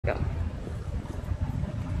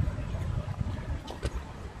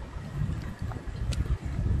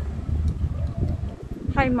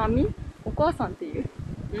はい、マミお母さんっていう。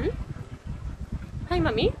はい、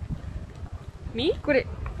マミこれ、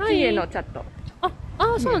はいキエのチャット。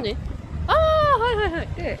そうね。はいはいはい。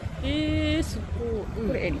で、すごい。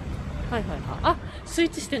これエリ。はいはい。スイッ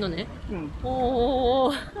チしてんのね。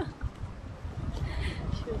おー。す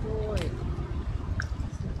ごい。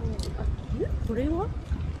これは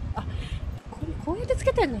こうやってつ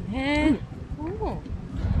けてんのね。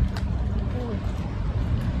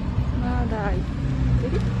まだいって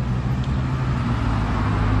る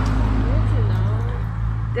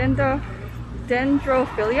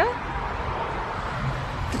？Dendrophilia?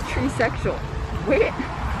 Tree sexual. Wait.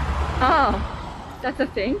 Oh, that's a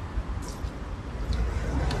thing?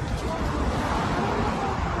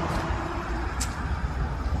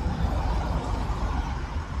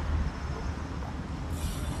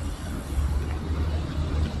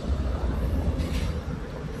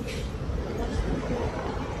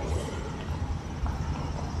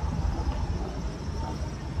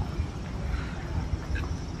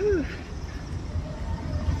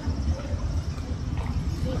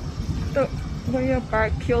 The Royal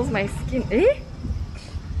bark kills my skin.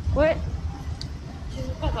 What? 中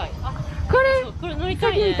華街。これ乗りた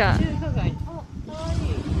いね。中華街。かわいい。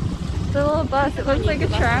The little bus. It looks like a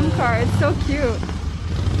tram car. It's so cute.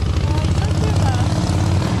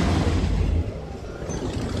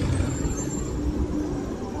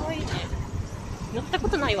 かわいいね。乗ったこ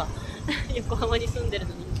とないわ。横浜に住んでる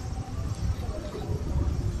のに。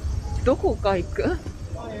どこか行く？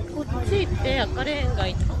こっち行って赤レンガ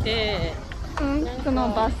行って。その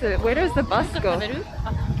バス。Where does the bus go?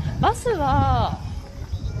 バスは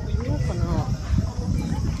どうかな。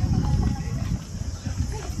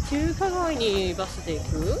中華街にバスで行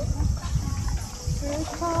く？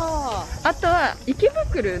あとは池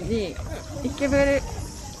袋に池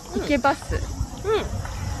バス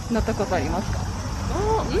乗ったことありますか？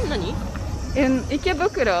何？ In 池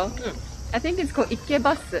袋、I think it's called 池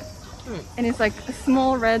バス。And it's like a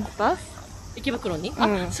small red bus. 池袋に？そう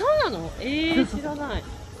なの？知らない。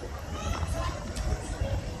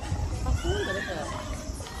そうなんだね。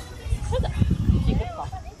そうだ。行こうか。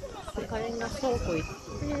赤レンガ倉庫行っ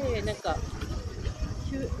て、なんか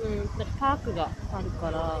パークがある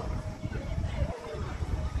から。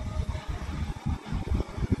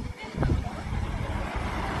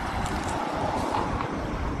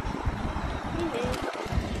いいね。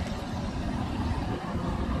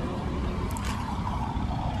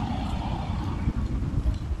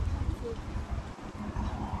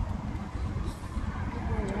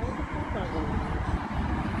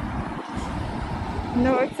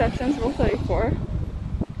No exceptions, Rule 34.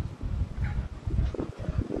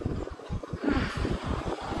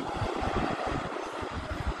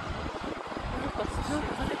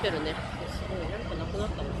 食べてるね。すごい。なんかなくなっ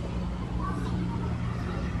たの。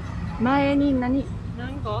前に何か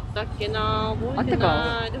あったっけな、覚えて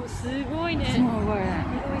ない。でもすごいね。すごいね。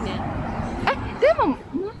でもも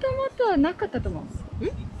ともとなかったと思う。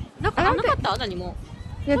なかった？何も。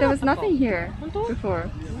Yeah, there was nothing here before.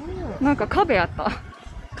 なんか壁あった。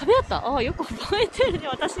壁あった？よく覚えてるね。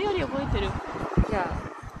私より覚えてる。いや、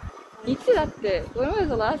いつだって、When was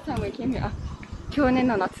the last time we came here? 去年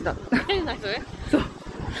の夏だった。去年の夏？そう。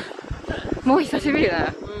もう久しぶりだ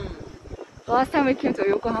ね。The last time we came to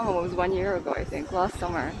Yokohama was 1 year ago, I think. Last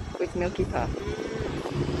summer with Milky Puff.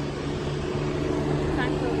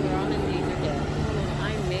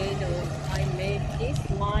 I made this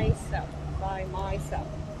myself by myself.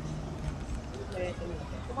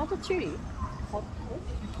 Tomato chili, hot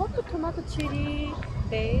tomato chili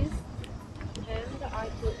base, and I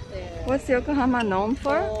put the. What's Yokohama known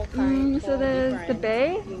for? So there's the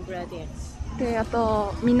bay. Ingredients. で、あ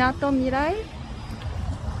と、みなとみらい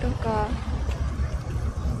とか。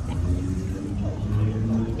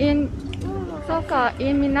In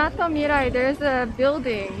Minato Mirai, there's a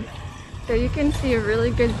building that you can see a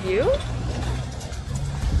really good view.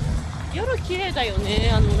 夜綺麗だよね。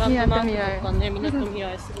ランドマークとかね、みなとみ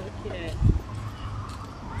らいすごい綺麗。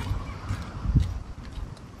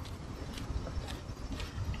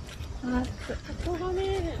ここが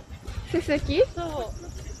ね、すすき？そ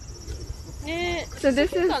う。ね、So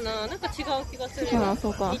this is かな、なんか違う気がする。そ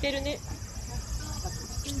うか。似てるね。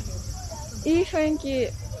いい雰囲気。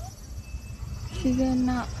自然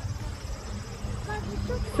な。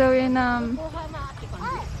So in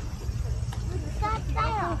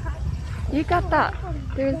Yukata.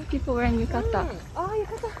 There's people wearing yukata. 浴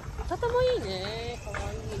衣もいいね。かわ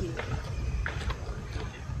いい。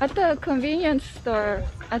At the convenience store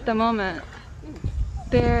at the moment,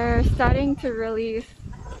 they're starting to release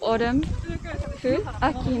autumn food.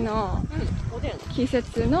 秋の季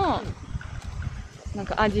節のなん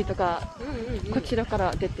か味とかうんうんうん。こちらか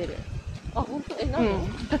ら出てる。あ、本当？え、う何？ん。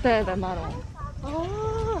例えばマロン。ああ、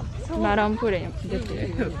そう。マロンプリン出て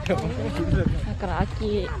る。だから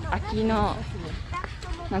秋の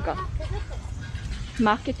なんか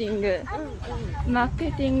マーケティ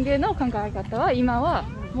ングの考え方は今は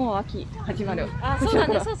もう秋始まる。あ、そうだ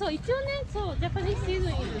ね。そうそう。一応ね、そう、ジャパニーズシーズン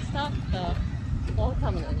is start autumn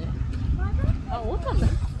だね。あ、オータムか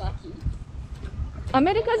秋？ア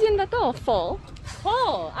メリカ人だと fall。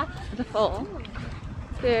あ、the fall。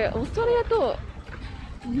で、オーストラリアと、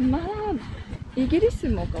まあ、イギリス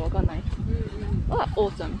もかわかんない。は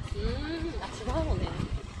autumn。あ、違うのね。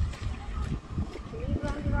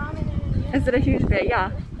Is it a huge bay? Yeah.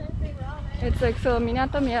 It's like, so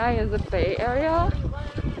Minatomirai is a bay area.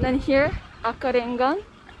 And then here, Akarengan.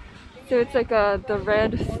 So it's like the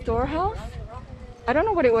red storehouse. I don't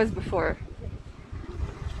know what it was before.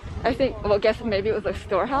 I think, well, I guess maybe it was a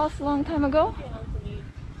storehouse a long time ago.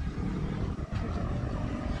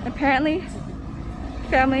 Apparently,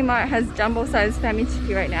 Family Mart has jumbo-sized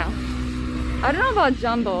Famichiki right now. I don't know about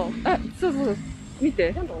jumbo. そうそう。見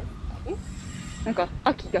て。なんか、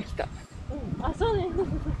秋が来た。あ、そうね。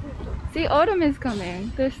See, autumn is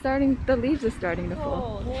coming. The leaves are starting to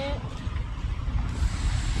fall. そうね。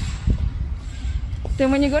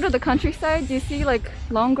 Then when you go to the countryside, do you see like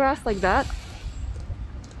long grass like that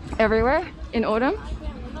everywhere in autumn?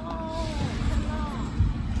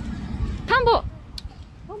 Tambo!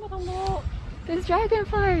 田んぼ。 There's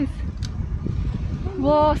dragonflies!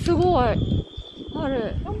 わー、すごい。あ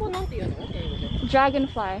る。田んぼなんて言うの？英語で。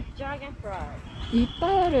Dragonfly. ジャーゲンフラいっ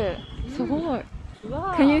ぱいある。すごい。イ。う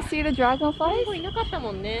わー。 Can you see the 田ん dragonflies? ぼいなかった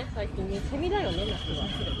もんね、最近ね。セミだよね、夏は。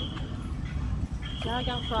ジャー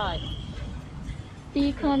ゲンフライ。い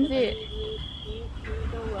い感じ。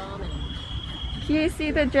Can you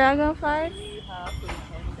see the dragonflies? す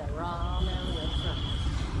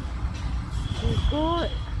ごい。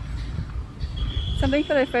 Something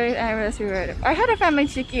for the first anniversary ride. I had a family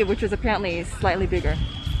chiki, which was apparently slightly bigger.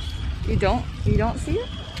 You don't see it?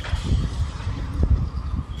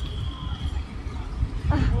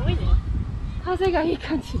 すごいね。風がいい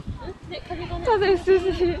感じ。で、風がね。風涼し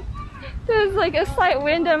い。There's like a slight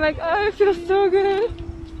wind. I'm like, oh, it feels so good.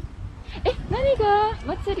 え、何が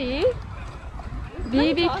祭り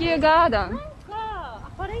 ?BBQ ガーデン。なんか、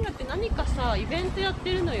赤レンガって何かさ、イベントやっ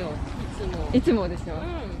てるのよ、いつも。いつもですよ。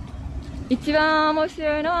一番面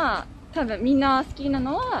白いのは、多分みんな好きな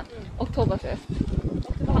のは、オクトーバーフェス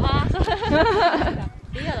ト。ああ、そう。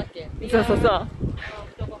ビアだっけ？そうそうそう。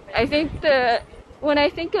I think when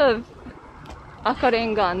I think of 赤レ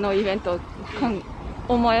ンガのイベント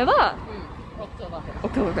思えば、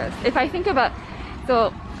Oktoberfest. If I think about,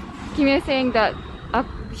 so Kimi is saying that up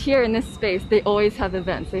here in this space, they always have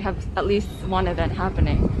events. They have at least one event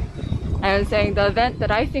happening. I was saying the event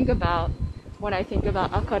that I think about when I think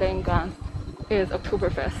about Akarengan is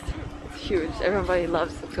Oktoberfest. It's huge. Everybody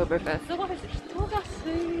loves Oktoberfest. 人がす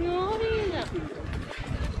ごいな。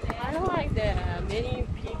I don't like that many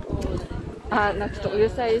people. あ、なんかちょっとうる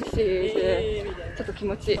さいし、ちょっと気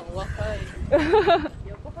持ちいい。若い。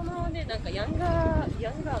横浜はね、なんかヤンガ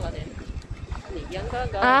ーがね、ヤンガ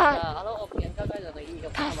ーがあのヤンガーガーの意味が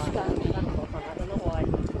確かに。なんかあの方は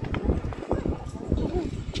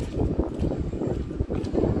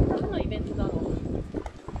何のイベントだろう。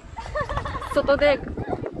外で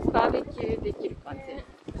バーベキューできる感じ。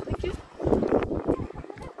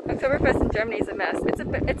Oktoberfest in Germany is a mess. It's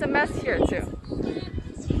a mess here too.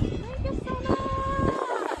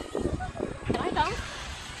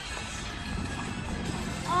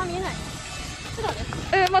 あ、見えない。ちょっ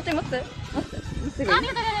と待って。待って。すぐ。あ、見え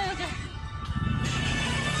た。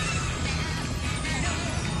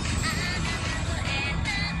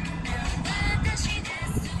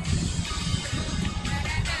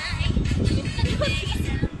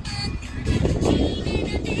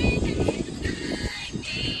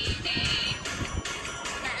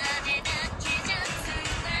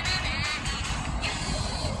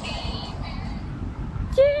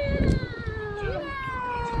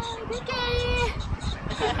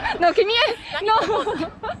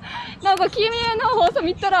なんか君の放送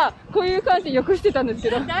見たらこういう感じよくしてたんですけ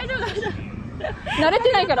ど。大丈夫。慣れ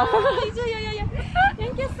てないから。いや。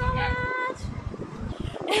Thank you so much.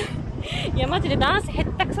 いや、マジでダンスへっ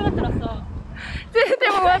たくそだからさ。で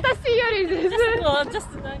も私よりです。ジャス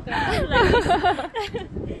トなんか。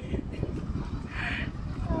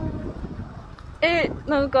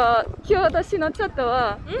なんか今日私のチャット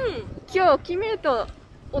は、今日君と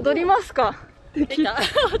踊りますかって聞いた。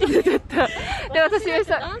で、私は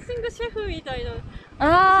さ、ダンシングシェフみたいな。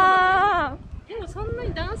あでもそんな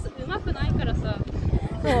にダンス上手くないからさ、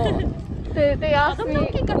They asked me,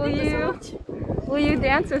 Okay, will thank you so you, much. will you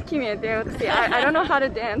dance with Kimi? って私、I don't know how to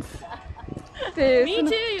dance. で、Me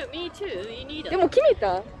too, me too, we need でも決め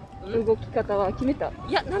たうん動き方は決めた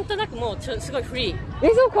いや、なんとなくもうすごいフリ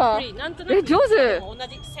ー。そうかフリー。なんとなく。上手もう同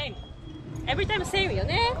じ、same. Every time same よ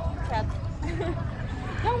ね。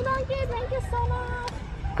Don't thank you so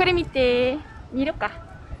much. これ見て見るか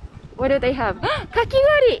What do they have? かき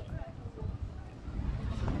氷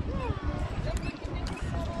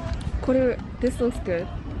これ This looks good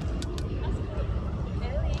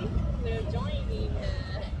We're joining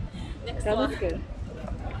next That one. looks good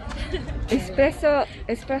エスプレ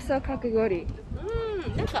ッソかき氷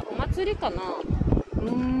なんかお祭りかな。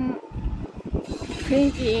雰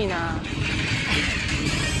囲気いいな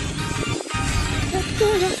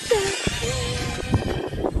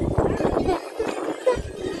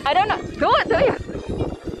I don't know どういう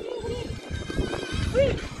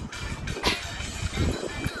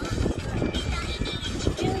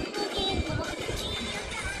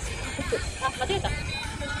あ、間違えた。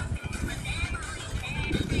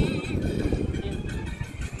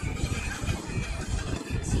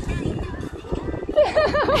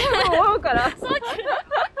思うから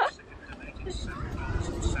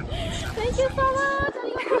Thank you so much.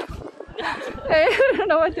 I don't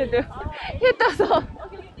know what to do 下手そう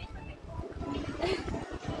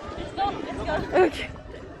Let's go, let's go. Okay.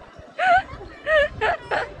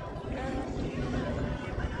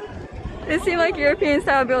 It seems like European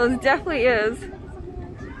style bills. Definitely is.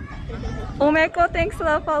 Omeko, thanks for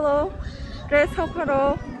the follow. Dress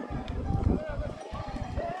Hokaro.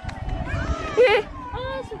 あ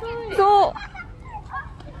ー、すごい。そう。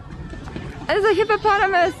There's a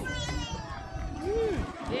hippopotamus.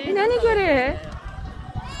 何これ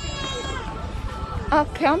あ、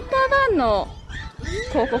キャンパーバンの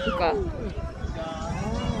広告か。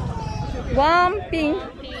ワンピン。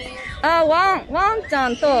あ、ワンちゃ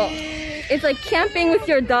んと、It's like camping with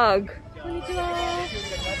your dog. こんにちは。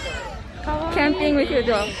 Camping with your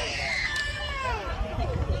dog.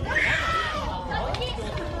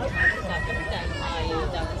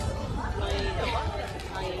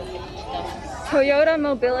 Toyota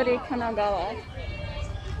Mobility Kanagawa.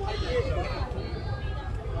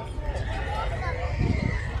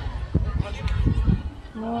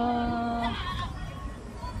 Wow.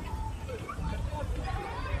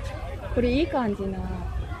 これいい感じな。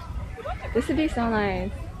This would be so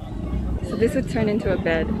nice. So this would turn into a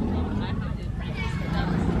bed.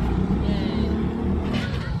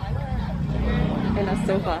 And a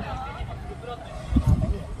sofa.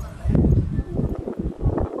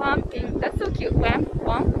 Wamping. That's so cute. Wamp,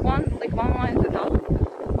 like one is a dog.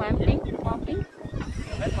 Wamping.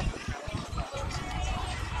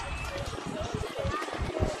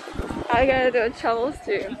 I gotta do travels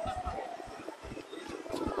too.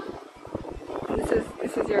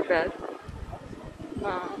 This is your bed.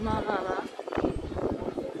 Ma.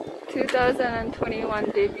 2021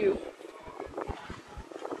 debut.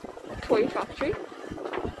 Toy factory.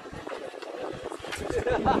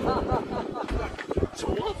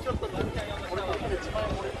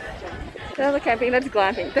 That's camping. That's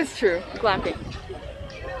glamping. That's true. Glamping.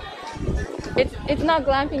 It's not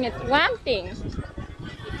glamping. It's wamping.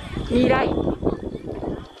 Mirai.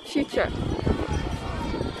 Future.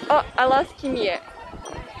 Oh, I lost Kimie.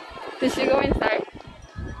 Did she go inside?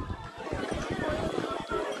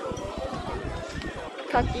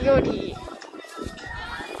 Kakigori.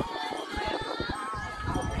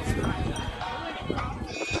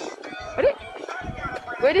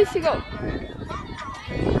 Where did she go?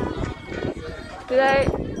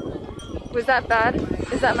 Was that bad?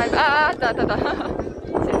 Is that my, she's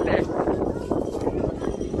there.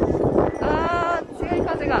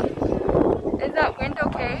 Is that wind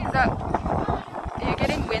okay? Are you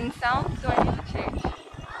getting wind sounds? Do I need to change?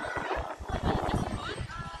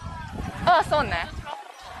 あ、そうね。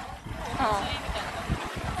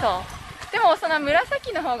そう。でもその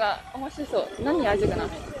紫の方が面白そう。何味かな。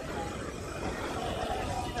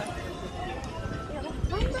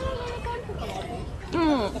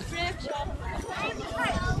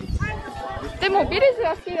でもビルズ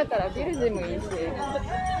が好きだからビルズもいいし。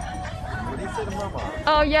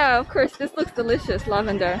Oh yeah, of course. This looks delicious,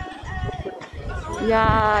 lavender.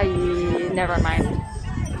 Yeah, never mind.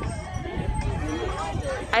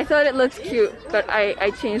 I thought it looked cute, but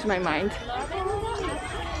I changed my mind.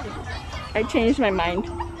 I changed my mind.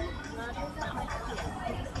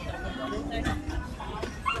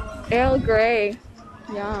 Earl Grey.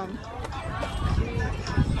 Yum.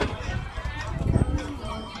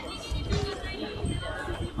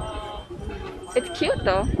 It's cute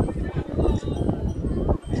though.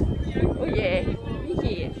 Oh yeah.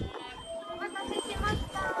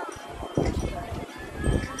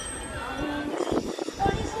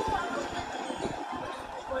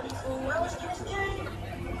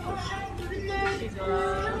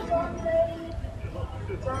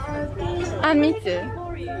 あんみつ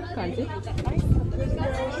感じ。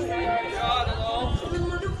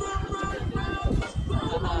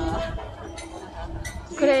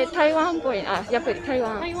これ台湾っぽい。あ、やっぱり台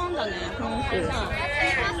湾。台湾だね。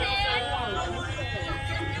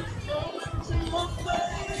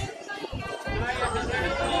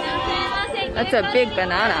That's a big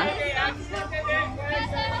banana.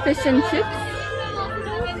 Fish and chips.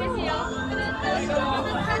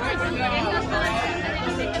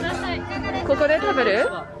 ここで食べる？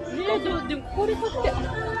でもこれ取って。こ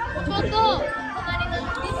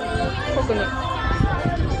こに。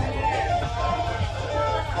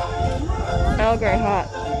Oh, very hot.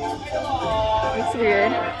 It's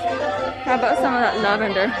weird. How about some of that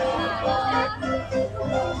lavender?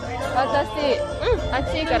 私、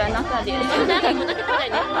暑いから中で。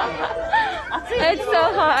It's so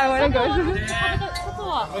hot. I want to go.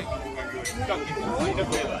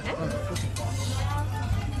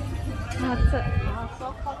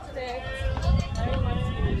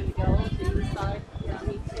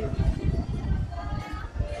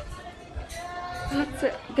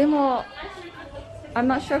 でも、I'm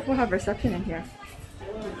not sure if we'll have reception in here.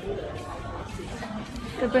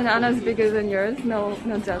 The banana's bigger than yours. No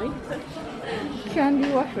jelly. Candy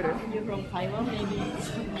waffle. You're from Taiwan, maybe.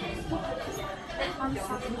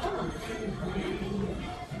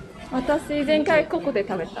 私前回ここで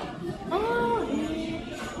食べた。普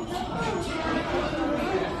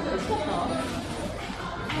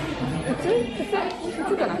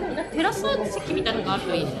通かな。テラス席みたいなのがある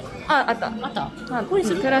といいね。あった。テ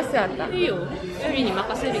ラスあった。いいよ。エリに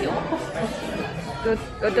任せるよ。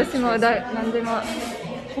私も何でも。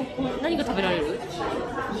何が食べられる？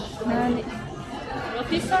何？ロ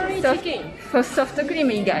ティサリーチキン。ソフトクリー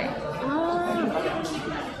ム以外。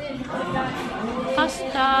パス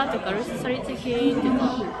タとかロティサリーチキンと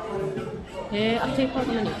か。テイクアウ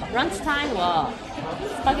トメニューか。ランチタイムは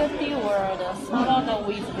スパゲッティ or サラダ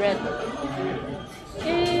with bread。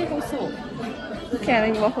美味しそう。キャ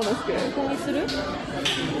ンディーワッフルですけど。ここにする？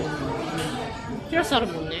テラスある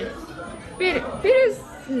もんね。ビルス。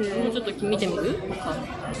もうちょっと見てみる？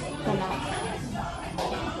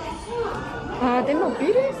でもビ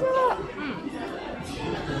ルズは、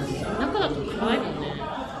中だと暗いもんね。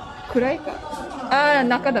暗いか。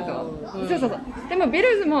中だと。そう。でもビ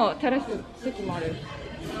ルズもテラス席もある。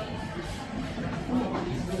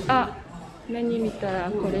メニュー見たら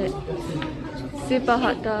これスーパー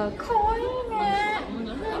ハッター。かわいいね。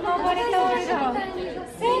登りたいだ。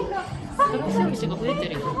新しいお店が増えて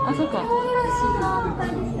るよ。そうか。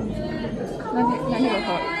何が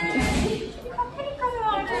かわいい？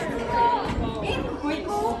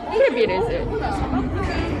これビルズ。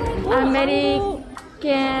アメリ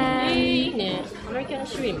カン。いいね。アメリカン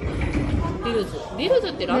シュリンプ。ビルズ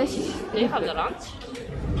ってランチ？They have the lunch？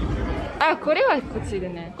これはこっちで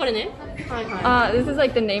ね。これね。はい。This is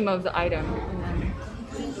like the name of the item.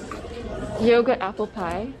 Yogurt apple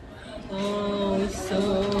pie. 美味しそう。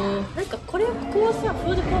なんかこはさ、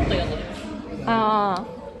フードコートやね。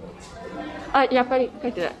やっぱり書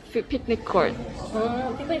いてた。ピクニックコート。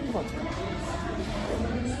ピクニックコート。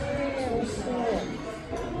美味しそう。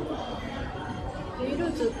ビ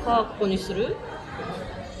ルズかここにする？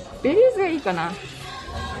ビルズがいいかな。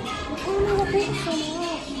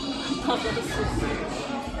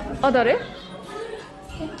踊る？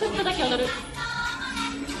ちょっとだけ踊る。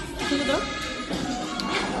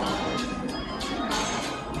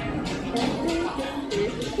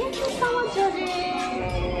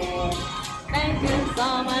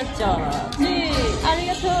あり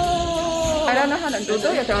がとう。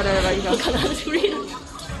どうやって踊ればいいの？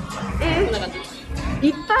い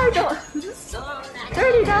っぱいと。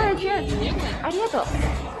$30 ありがとう。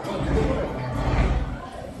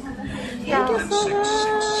Thank you so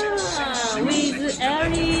much. With Ellie, あ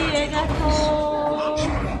りがと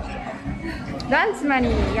う。ランチマニ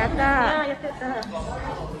ーやった。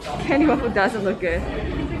Candy waffle doesn't look good.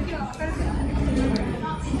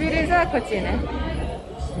 ビルズはこっちね。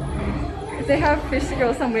They have fish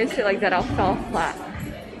roll, some weird shit like that. I'll fall flat.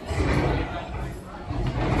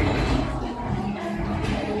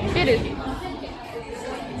 ビルズ。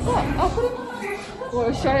これ。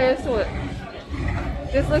おしゃれそう。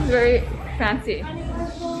This looks very fancy.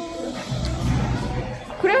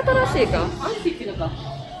 これ新しいか？アンティークだか。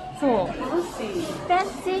そう。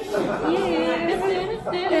Fancy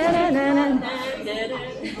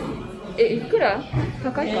you. いくら？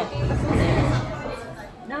高いか。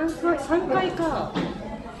3階か。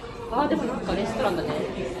でもなんかレストランだね。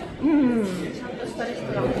ちゃんとしたレス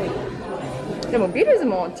トランっぽい。でもビルズ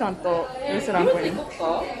もちゃんとレストランっぽいね。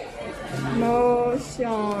モーシ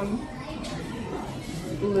ョン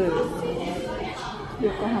ブルー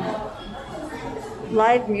横浜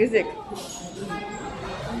ライブミュージッ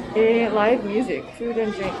クライブミュージックフード&ドリ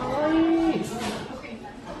ンクかわいい。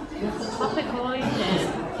カフェかわいいね。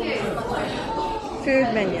フー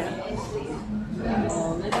ドメニュー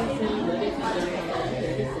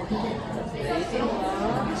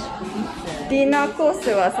ディナーコース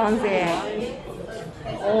は3000円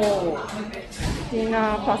おお。ディ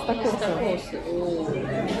ナーパスタコース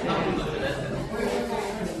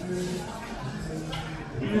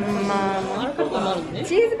まああることもあるね。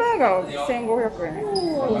チーズバーガーを1500円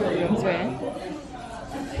40円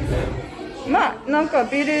まあなんか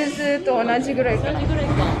ビルズと同じぐらいかな同じぐらい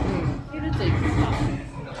か。ビルズいくか。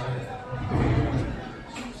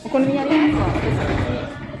お好み焼きですか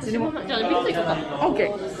じゃあビルズ行こうか。OK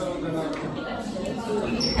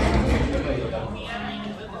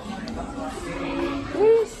お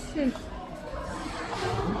いしい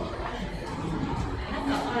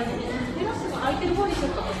空いてる方にしよう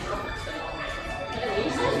か。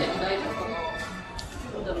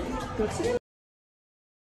どっちでも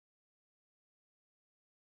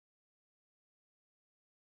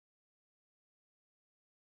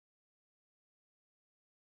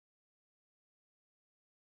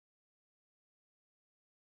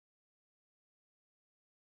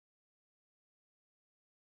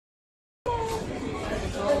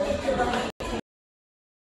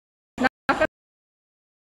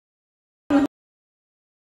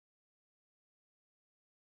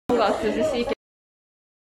が涼しいけど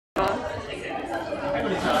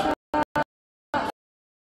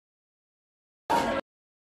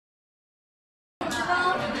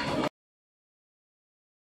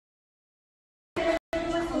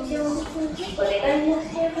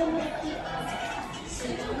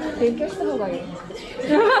勉強した方がいい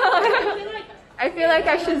I feel like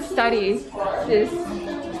I should study this.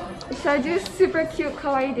 Should I do super cute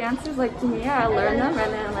kawaii dances like Kimiya? I'll learn them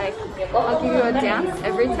and then like I'll give you a dance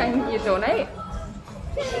every time you donate.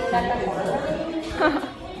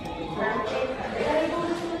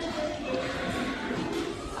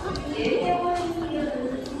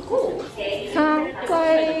 3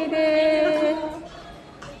階で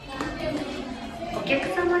お客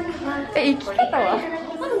様には生き方は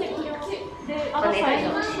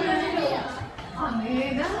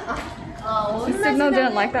The signal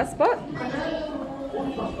didn't like that spot.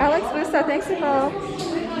 Alex Busta, thanks for call.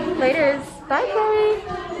 Laters. Bye, Chloe.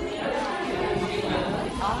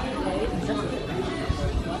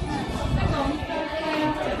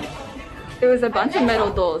 There was a bunch of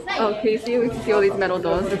metal doors. Oh, can you see? We can see all these metal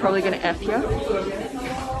doors. They're probably going to F you.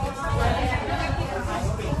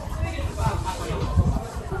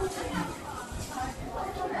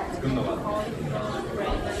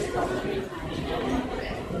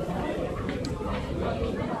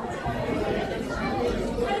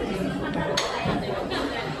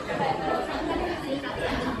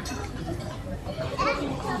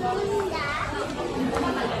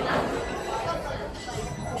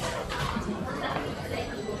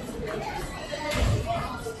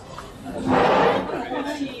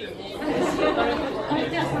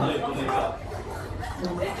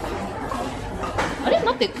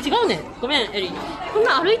待って、違うね。ごめん、エリー。こん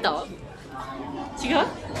な歩いた？違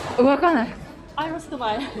う？わかんない。I lost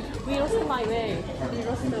my way. We lost the way.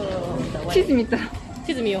 地図見た。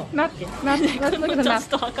地図見よう。待って、待って、待って、待って。ちょっ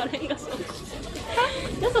と測れんがし。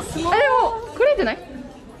やっぱスマホ。でも、これじゃない？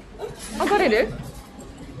測れる？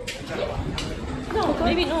 No,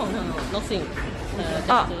 maybe no, nothing.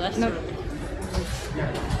 あ、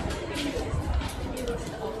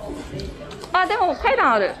あ、でも階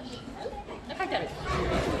段ある。書いてある。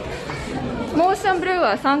モーションブルー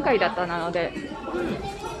は3階だったなので。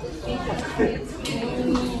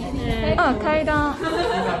あ、階段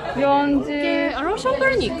40。ローションブ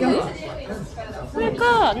ルーに行く？それ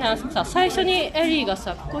か、なんかさ、最初にエリーが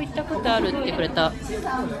さ、ここ行ったことあるってくれた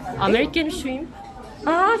アメリカンシュリンプ？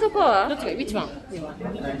あー、そこはどっちが一番？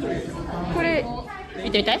これ行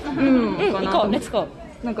ってみたい？うん、行こう、レッツゴー。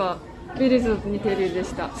なんかビルズと似てるで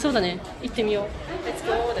した。そうだね、行ってみよう。レッツ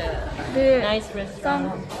ゴーで、ナイスレストラ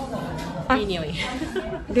ン。いい匂い。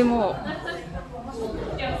でも、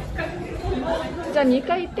じゃあ2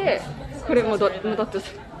階行って、これ戻ってす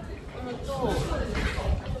る。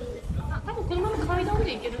多分このまま階段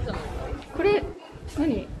で行けるんじゃない？これ、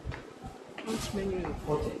何？ランチメニュー。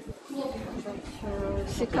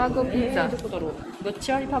シカゴピザ。どこだろう？ブッ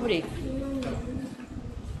チャーリパブリック。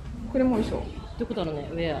これも一緒。どこだろうね？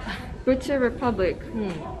ウェア。ブッチャーリパブリック。う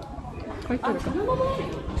ん。書いてあるか。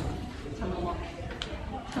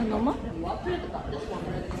茶の間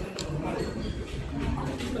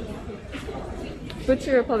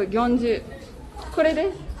Butcher Republic 40これ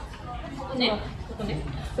ですね、ここね。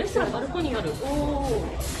レストランバルコニーある。おお。こ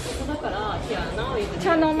こだから、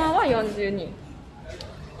茶の間は42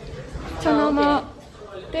茶の間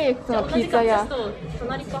でそのピッツァ屋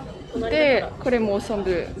でこれもオーシャン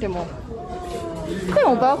ブルーでも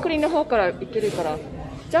バークリーの方から行けるから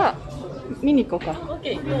じゃあ見に行こうか。オッ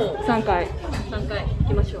ケー、3回3回行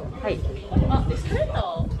きましょう。はい。あ、エスカレータ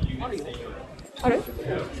ーあるよ。あれ？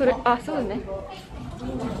それあ、そうだね。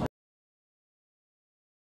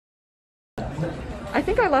I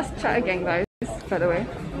think I lost chat again, guys. By the way.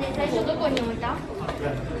 ね、最初どこに置いた？う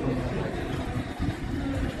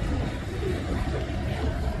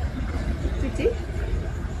ち？う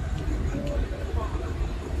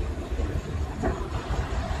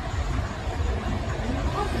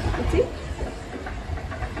ち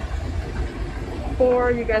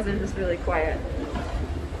？Or you guys are just really quiet.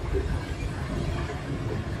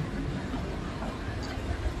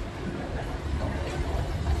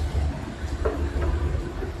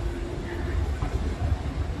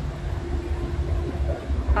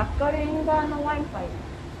 Akarengaの Wi-Fi あ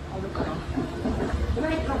るかな。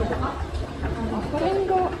赤レ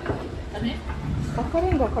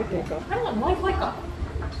ンガ書いてるから。あれは Wi-Fi か。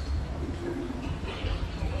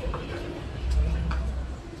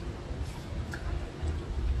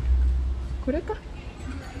これか。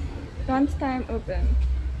Lunch time open。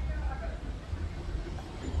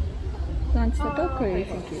ランチだとこれで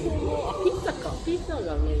す。あ、ピッツァか。ピッツァ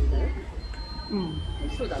がメインだよ。うん。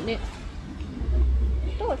そうだね。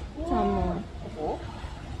とサーモン。ここ？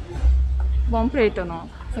ワンプレートの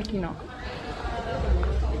先の。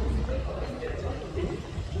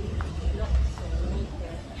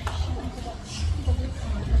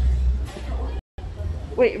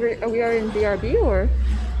Wait, we are in BRB or?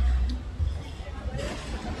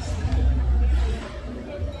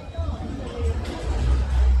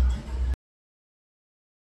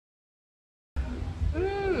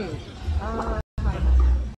 Hmm.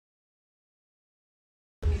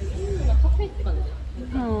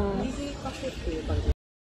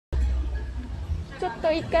 ちょっ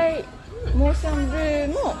と一回モーションブル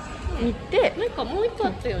ーも見て、なんかもう一個あ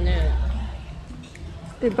ったよね。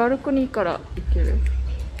でバルコニーから行ける。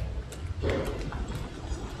こ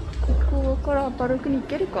こからバルコニー行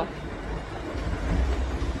けるか。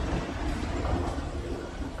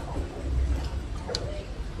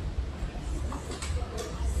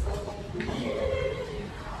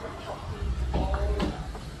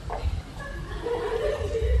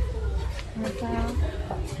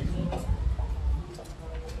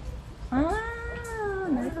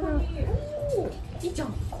なるほど。いいじゃ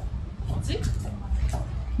ん。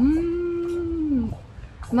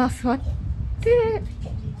まあ座って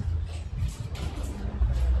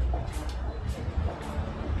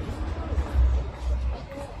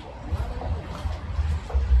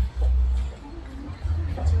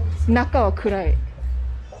中は暗い。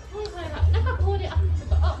中ここで、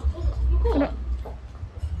向こう。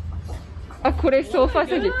これソファ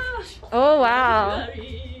席。Oh wow。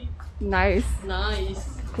ナイス。ナイ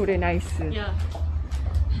ス。これナイス。いや、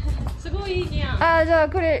すごいいいじゃん。じゃあ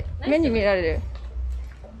これ目に見られる。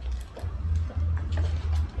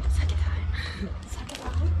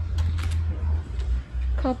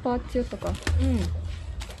カーパッチョとか。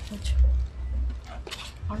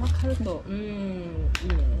アラカルト。いいね。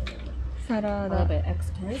サラダ。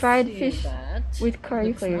Fried fish with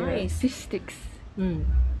curry flavor. Fish sticks.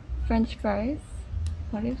 French fries.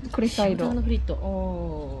 あれこれサイド。フリット。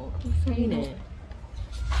おー。いいね。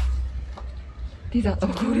デザート。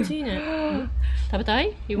気持ちいいね。食べた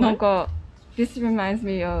い？なんか、This reminds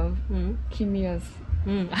me of キミヤズ。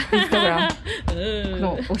Instagram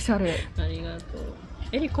のおしゃれ。ありがとう。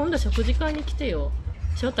エリ、今度食事会に来てよ。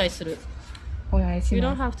招待する。お願いし You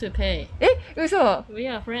ま don't す。 have to pay. 嘘。 We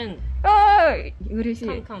are friends. 嬉しい。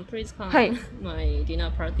Come, please come. はい。My dinner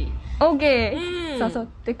party. OK。誘っ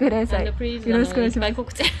てください。よ And please, ろしくお願いしいっぱます。い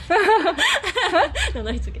告知。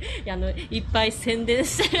いっぱい宣伝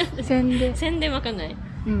して宣伝。宣伝わかんない。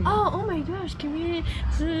Oh my gosh, 君、いい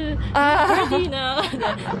な。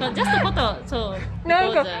ジャストこと、そう。な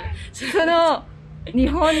んか、その、日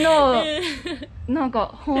本の、なん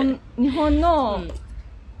か、日本の、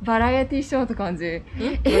バラエティショーって感じ。うまい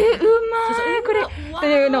これって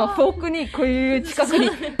いうのをフォークにこういう近くに。お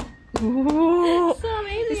ー。こ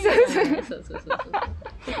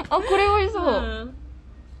れ美味しそう。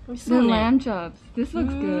美味しそうね。lamb chops. This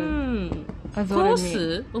looks good. コー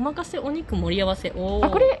スお任せお肉盛り合わせ。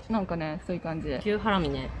これなんかね、そういう感じで。牛ハラミ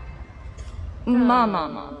ね。ま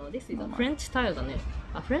あ。This is a French style だね。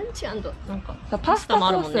あ、フレンチなんかパスタコ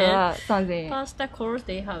ースは3000円。パスタコース、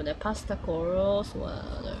they have the パスタコースは、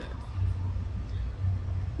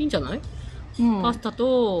いいんじゃない？うん、パスタ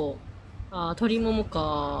と、鶏もも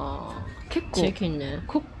か、結チキンね。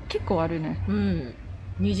結構あるね。うん。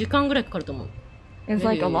2時間ぐらいかかると思う。It's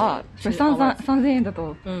like a lot. 3000円だ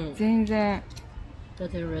と全然。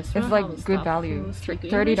It's like good value.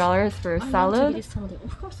 $30 for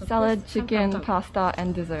salad, chicken, pasta,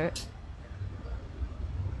 and dessert.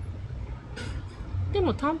 で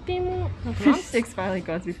も単品も、なんか Fish sticks finally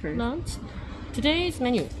got me first. lunch? Today's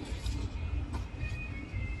menu.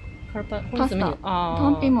 パスタ。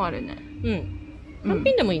単品もあるね。うん。単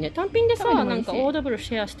品でもいいね。単品でさ、なんかオーダブル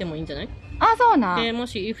シェアしてもいいんじゃない？あ、そうな。で、も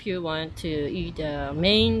し if you want to eat a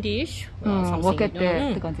main dish, 分けて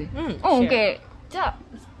って感じ。オッケー。じゃあ、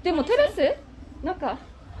でもテラス？なんか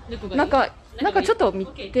ちょっと見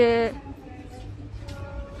て、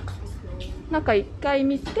なんか一回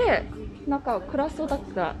見て、なんか暗そうだっ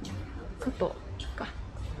たら外か。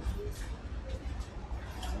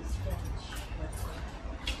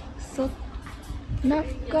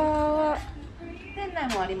中は店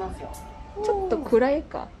内もありますよ。ちょっと暗い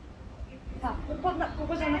か。あ、こ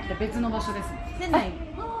こじゃなくて別の場所ですね。店内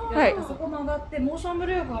はい。そこ曲がってモーションブ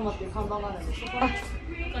ルー横浜っていう看板があるんで、そこは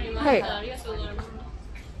い。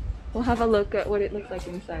We'll have a look at what it looks like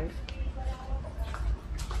inside.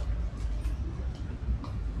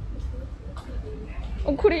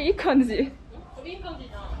 お、これいい感じ。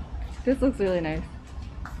This looks really nice.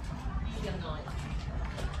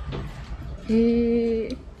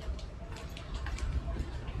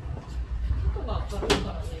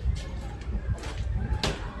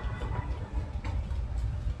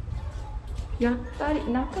 やっぱ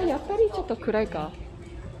り中やっぱりちょっと暗いか。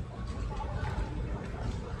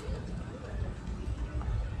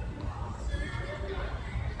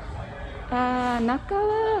中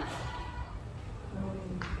は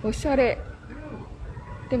おしゃれ。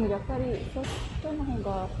でもやっぱり外の方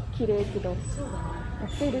が綺麗けど。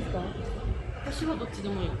暑いですか？私はどっちで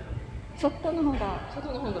もいい。外の方が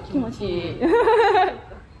気持ちいい。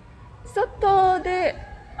外で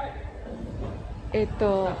店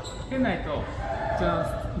内とじゃ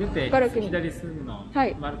あ出て左隅の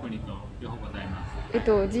バルコニーと両方ございます。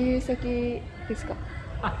自由席ですか？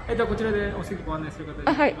こちらでお席ご案内する方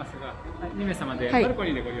いますが、2名様でバルコ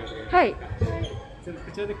ニーでご利用で。はい。こ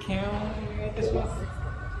ちらで検温お願いいたします。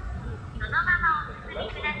そのままお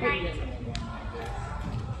進みください。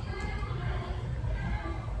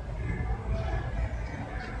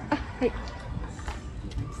はい。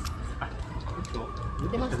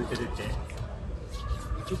出ます。出て。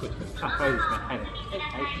可愛いですね。はい。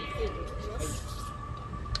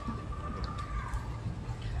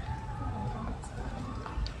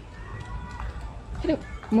これ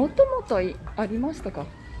もともとありましたか？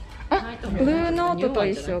ブルーノートと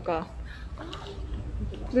一緒か。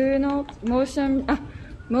ブルーノート、モーション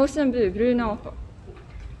ブルーノート。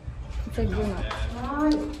ブルーノ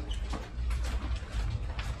ート。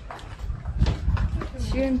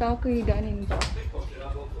Schön balcony dining bar.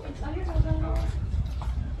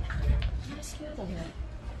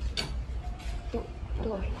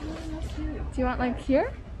 Do you want like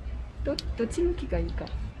here? どっち向きがいいか。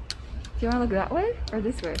Do you want to look that way or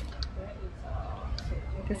this way?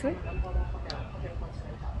 This way?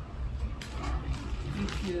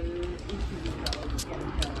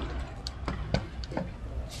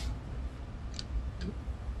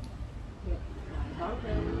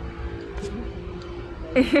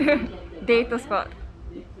 Date spot.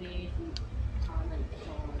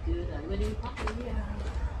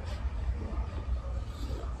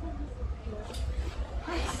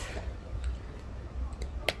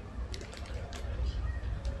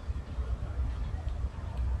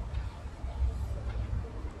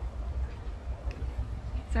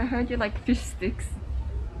 So I heard you like fish sticks.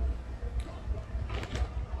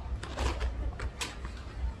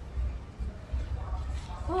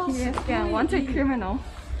 Yes, yeah, once a criminal.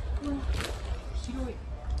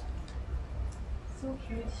 So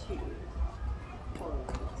huge.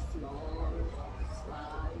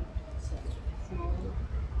 Small,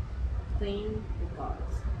 clean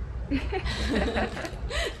cars.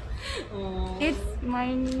 It's my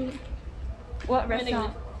what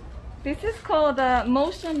restaurant? This is called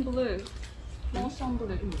Motion Blue. Motion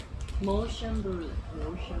Blue. Motion Blue.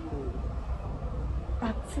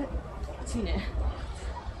 暑いね。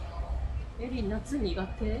エリー夏苦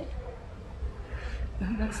手？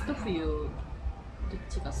夏と冬どっ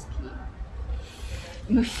ちが好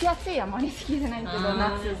き？蒸し暑いあまり好きじゃないけど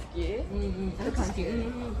夏好き。夏好き。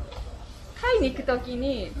タイに行くとき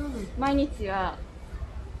に毎日は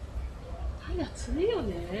タイ暑いよ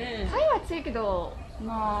ね。タイは暑いけど、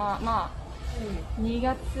まあ2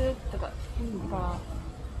月とか、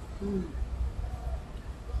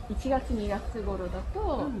1月2月頃だと、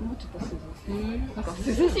もうちょっと涼しい。なんか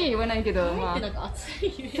涼しい言わないけど、まあなんか暑い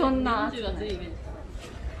イメージ。そんな暑いイメージ。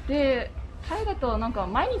で、タイだとなんか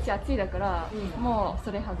毎日暑いだから、もう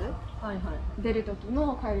それはず。はいはい。出る時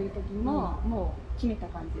も帰る時も、もう決めた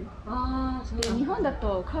感じ。ああ、そうで、日本だ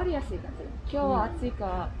と変わりやすい感じ。今日は暑い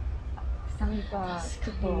か、寒いか、ち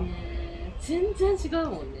ょっと。全然違う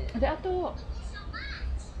もんね。で、あと、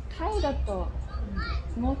タイだと、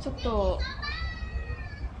もうちょっと、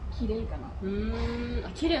綺麗かな。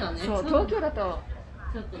綺麗だね。そう、東京だと、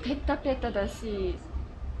ちょっとペタペタだし、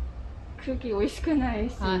空気美味しくない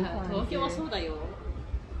し。はいはい。東京はそうだよ。よ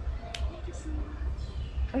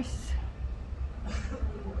し。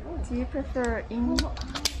Do you prefer in?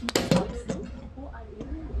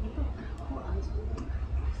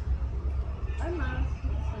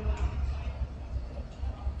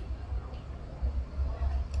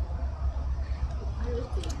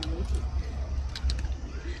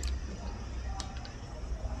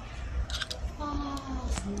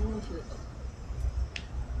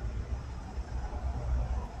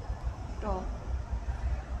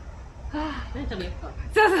 何食べようか。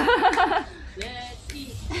そうそ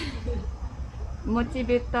う。もち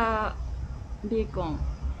豚、ベーコン、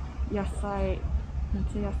野菜、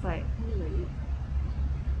夏野菜。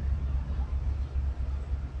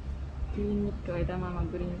牛肉、枝豆、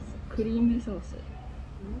クリームソース。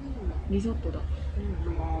リゾットだ。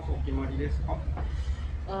お決まりですか？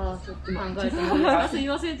ああ、ちょっと考えてもらすい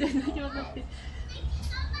ません、全然決まってなくて。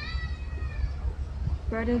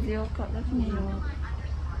Where does your cut? That's me.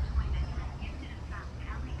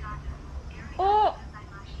 お、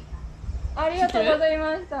ありがとうござい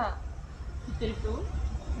ました。知ってる人？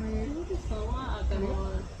さんは赤門。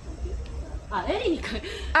あ、エリーか。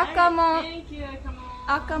赤門。Thank you, 赤門。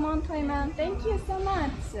赤門トイマン。Thank you so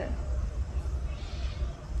much.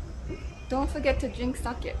 Don't forget to drink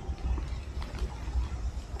sake.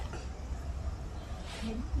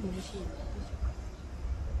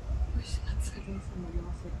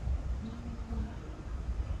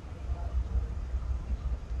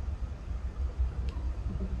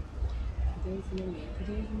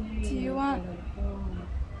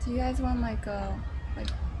 Do you guys want like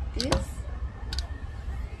this?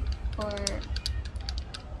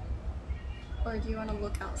 Or do you want to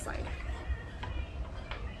look outside?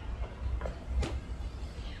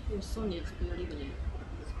 ソニー作るよりもね。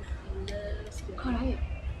辛い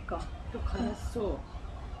か。辛そう。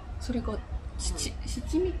それか七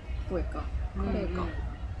味っぽいか。カレーか。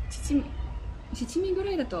七味ぐ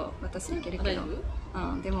らいだと私いけるけど。う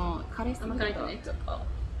ん、でもカレーすぎるとちょっと。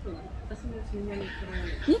そうだね。私もそんなに辛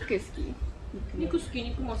い。肉好き？肉好き、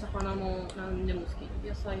肉も魚も何でも好き。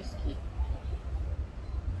野菜好き。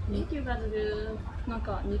肉がずる。なん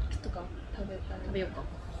か肉とか食べようか。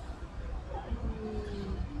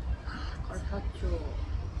カルパッチ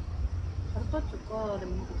ョか、で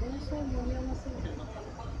も前菜盛り合わせみたいなのあったの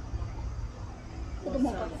かな。子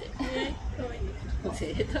供たち。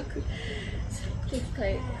贅沢。Kids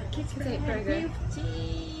play burger.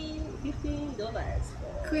 $15.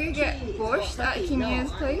 Could you get borscht at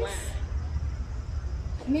Kimi's place?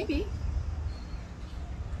 Maybe.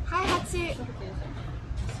 Hi, Hachi.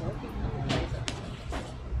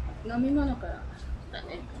 飲み物からだ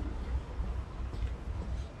ね。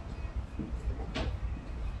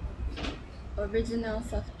Original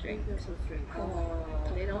soft drink.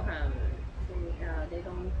 They don't have.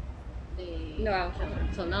 No alcohol.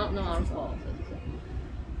 So no alcohol.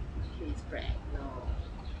 Cheese bread. No.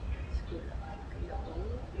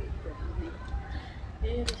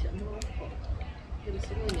 でしょ。でもす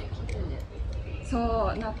ごいね。綺麗ね。そ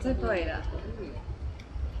う、夏っぽいだ。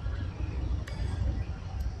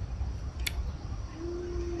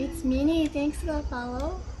It's Minnie. Thanks for the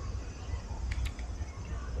follow.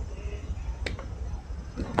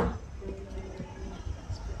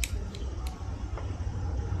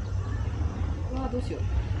 どうしよう。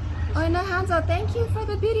Oh, no, Hanzo, thank you for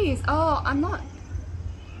the biddies. Oh, I'm not.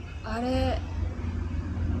 Are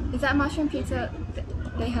is that mushroom pizza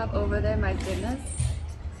they have over there? My goodness.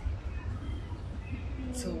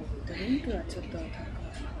 そう、ドリンクはちょっと高い。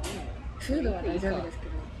フードは大丈夫ですけ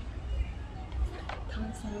ど。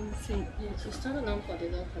炭酸水。そしたらなんかデ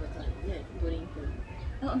ザート食べたいよね、ドリンク。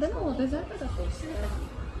あ、でもデザートだと一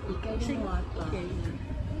回でもあった。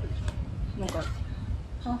なんか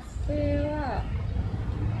パフェは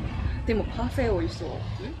でもパフェ美味しそう。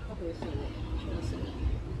パフェ美味しそうね。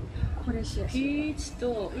これしよう。ピーチ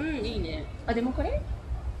といいね。あ、でもこれ？な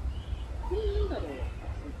んだろう。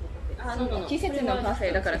季節のパフ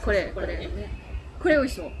ェだからこれ美味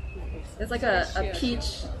しそう。It's like a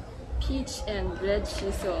peach and red シ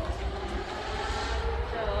ーソー。じ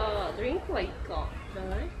ゃあドリンクはいいかじゃ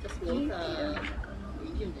ない？い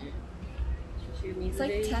いよね。It's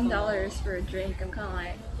like $10 for a drink. I'm kind of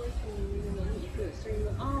like.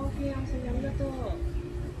 あ、オッケー、ありがとう。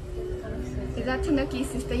Is that Tanuki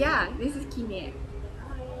sister? Yeah, this is Kimi.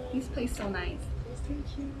 This place is so nice.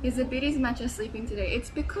 Is the beauty's matcha sleeping today? It's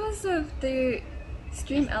because of the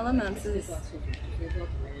stream elements.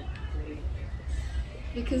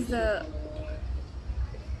 Because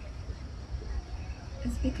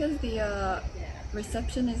it's because the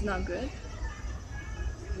reception is not good.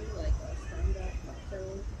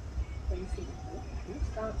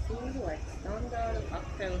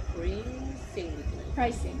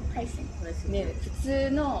 Pricing. ね、普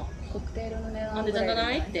通のコクテルの値段なんでじゃ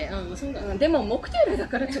ないって、そうだね。でもモクテルだ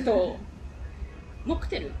からちょっとモク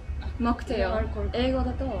テル？モクテル。英語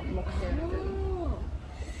だとモクテル。ど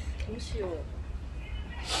うしよう。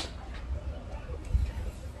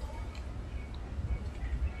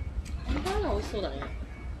ハンバーガー美味しそうだね。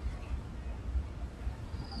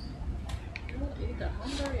入れたらハン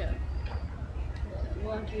バーガー。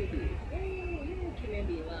ワンキュービー。キメ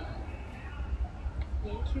ビーは。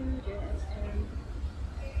Thank you, Jess.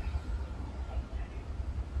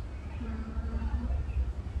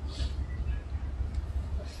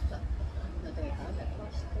 Pasta.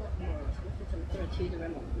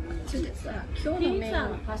 今日のメインは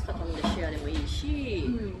パスタ頼んでシェアでもいいし、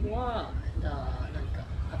は何か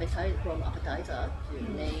アペタイfrom appetizer っていう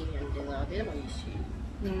メイン and dinner でもいいし、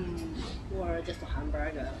or just a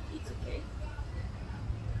hamburger, it's okay.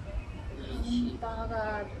 ハンバーガ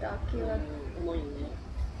ーだけは重いよね。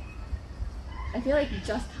I feel like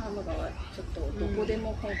just ハンバーガーはちょっとどこで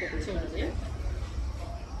も韓国でそうだね。じ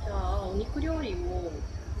ゃあお肉料理を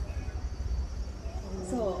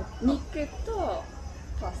そう肉と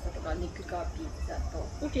パスタとか肉かピザと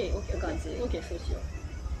OK 感じ OK そうしよう。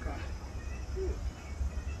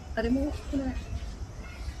あでもこれ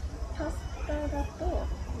パスタだと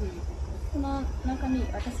この中に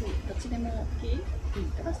私どっちでも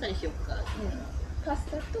パスタにしようか。パス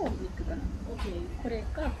タと肉かな。これ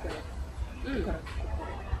かこれ。だからこ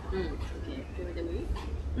これでもいい？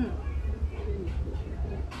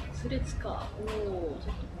スレツか。おお、ち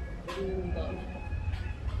ょっとボリュームが。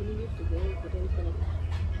これによってどれかな。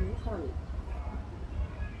ハラミ。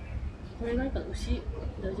これ何かな？牛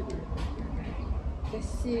大丈夫？牛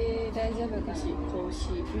大丈夫かな。牛、子牛、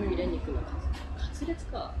フィレ肉のカツレツ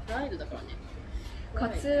か。フライドだからね。カ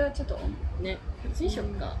ツはちょっとね、カツにしよっ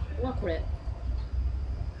か。はこれ。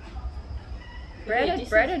ブレッドデ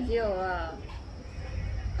ィオは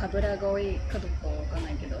油が多いかどうかわかんな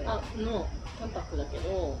いけどタンパクだけ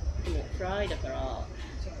どでもフライだからなんか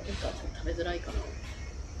ちょっと食べづらいかな。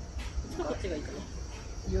こっちがいいか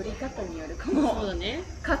な。より方によるかも。そうだね。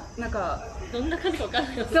なんかどんな感じかわかん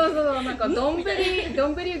ないよ。そうなんか丼ぐ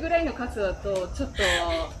らいのカツだとちょっと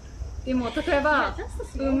でも例えば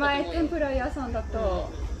うまい天ぷら屋さんだと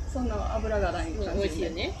その油がない感じで美味しいよ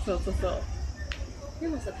ね。そうで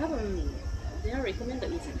もさ多分They are recommended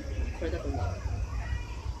easy これだと思う。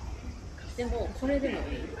でもこれでもいい。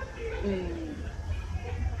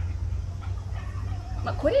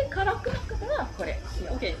まあこれ辛くなかったらこれ。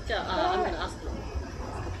OK じゃあI'm gonna ask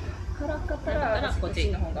辛かったらこっ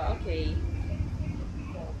ちの方が。OK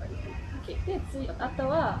であと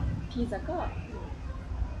はピザか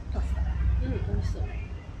パスタ。美味しそう。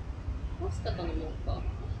パスタ頼もうか。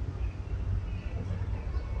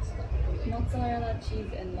モッツァレラチー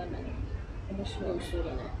ズ&レモン。面白そう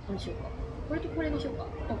だね。何しようか。これとこれにしようか。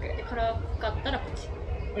OK。で辛かったらこっち。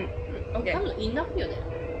OK。多分インナフよね。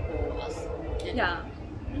Yeah.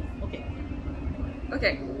 OK.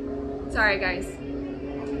 Okay. Sorry, guys.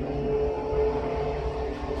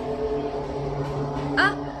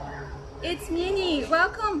 It's Mini.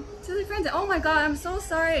 Welcome to the friends. Oh my god, I'm so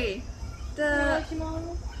sorry.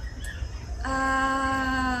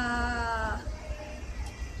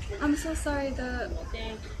 I'm so sorry. The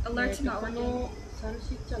alert's not working. このサル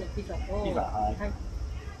シッチャのピザと、はい。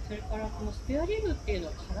それからこのスペアリブっていうの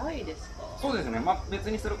は辛いですか？そうですね。まあ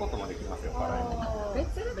別にすることもできますよ。辛いの。別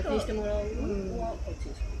にしてもらうのはこっち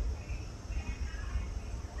にしよう。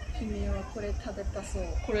君はこれ食べたそう。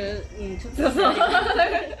これ、ちょっとそう。ス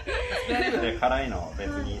ペアリブで辛いの別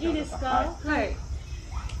にいいですか？はい。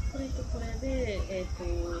これとこれで、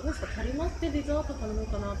何ですか、足りますってデザート頼もう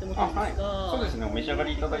かなって思ったんですが、そうですね。お召し上が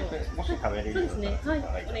りいただいて、もし食べれるようだったらそうですね。はい、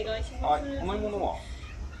お願いします。お飲み物は？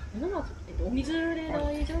お水で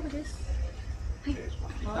大丈夫です。はい。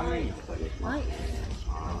はい。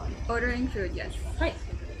 Ordering food, yes. はい。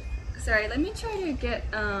Sorry, let me try to get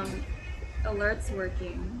alerts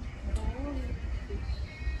working.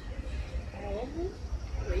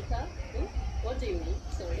 Wake up? What do you mean?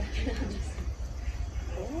 Sorry, I can't understand.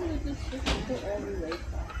 Oh, this is super early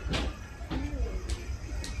wake up.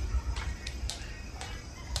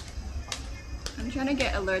 I'm trying to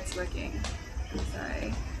get alerts working.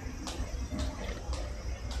 Sorry.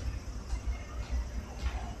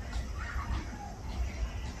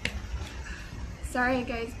 Sorry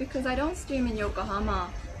guys, because I don't stream in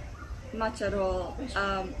Yokohama much at all.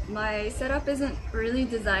 My setup isn't really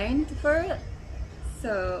designed for it,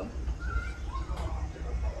 so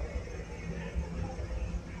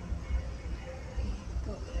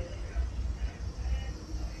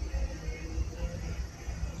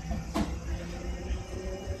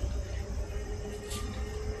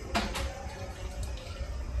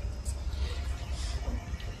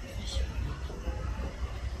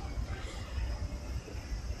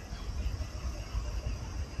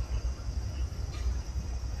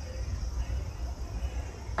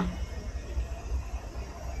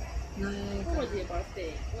What was your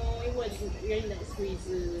birthday? No, it was really nice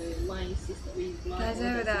with my sister, with my 大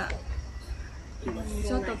丈夫だ。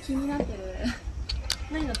ちょっと気になってる。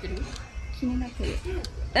何なってる？気になってる。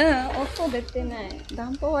音出てない。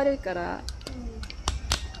暖房悪いから、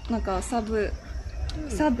なんかサブ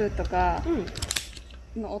とか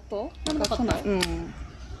の音が来ない。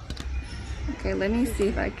Okay, let me see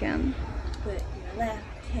if I can. Put your left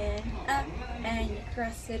hand up and you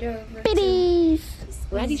cross it over. Biddies!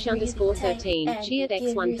 Radish_13, cheered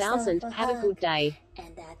X1000, have a good day.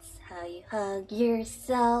 And that's how you hug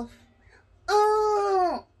yourself.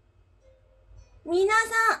 皆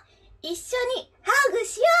さん、一緒にハグ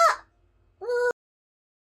しよう。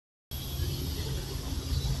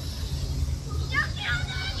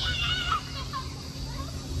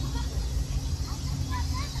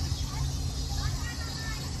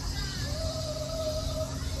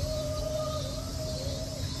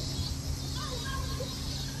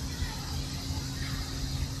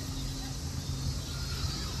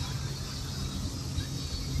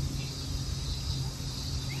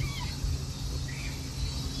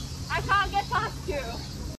I can't get past you.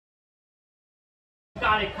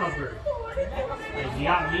 Got it covered. You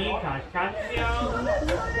got me, Constantio.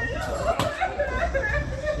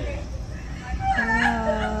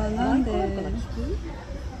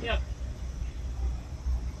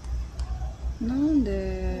 なん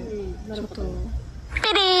でちょっと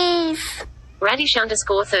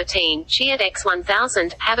Radish_13, cheered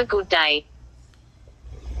X1000, have a good day.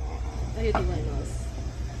 ありがとうございます。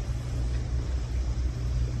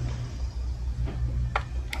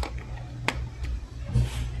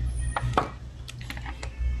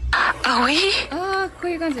ああ、こう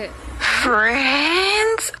いう感じ。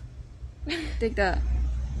Friends? できた。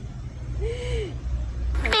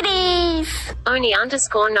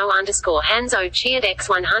Oni_no_Hanzo cheered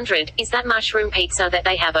X100, is that mushroom pizza that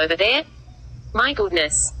they have over there? My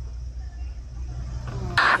goodness.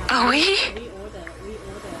 Are we?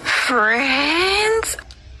 Friends?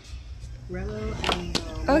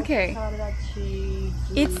 Okay.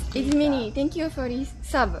 It's Mini. Thank you for the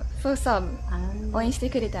sub. 応援して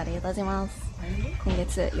くれてありがとうございます。今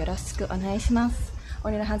月よろしくお願いします。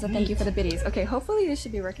Oni no Hanzo, thank you for the biddies. Okay, hopefully this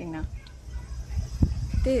should be working now.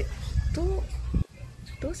 で、ど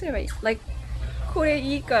うすればいい？ Like これ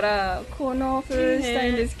いいからこの風した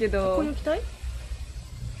いんですけど。これ行きたい？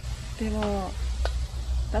でも、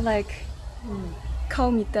but like、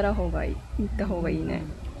顔見た方がいいね。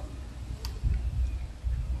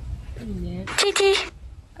いいね。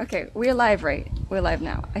Okay, we're live, right? We're live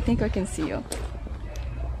now. I think I can see you.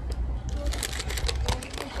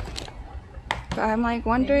 But I'm like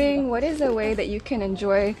wondering, what is a way that you can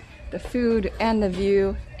enjoy the food and the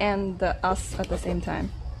view and the us at the same time?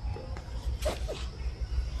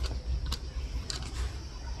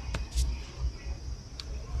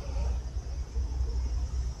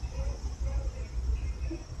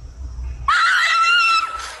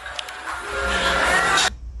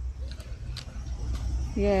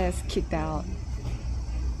 Yes, kicked out.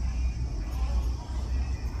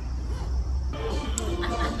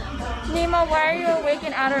 Nemo, why are you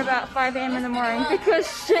awakened at about 5 a.m. in the morning? Because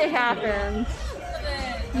shit happened.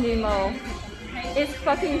 Nemo. It's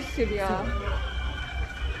fucking Shibuya.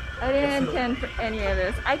 I didn't intend for any of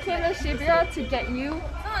this. I came to Shibuya to get you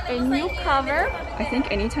a new cover. I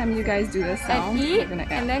think anytime you guys do this sound, and eat,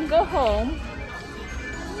 and then go home.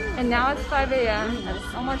 And now it's 5 a.m. That's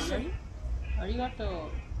so much. ありがとう。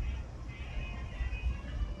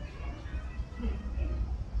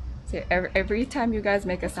So every time you guys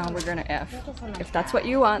make a sound, we're gonna F. If that's what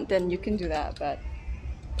you want, then you can do that, but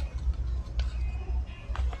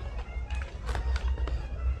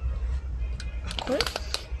これ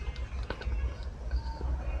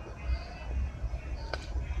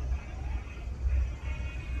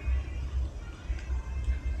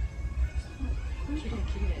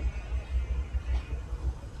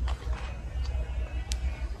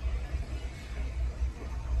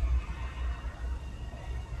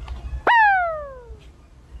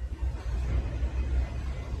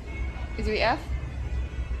Is we F?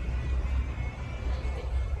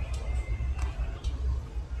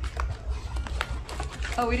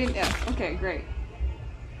 Oh, we didn't F. Okay, great.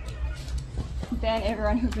 Ban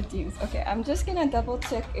everyone who redeems. Okay, I'm just gonna double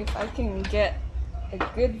check if I can get a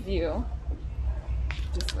good view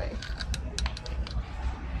this way.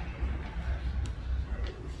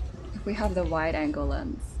 If we have the wide angle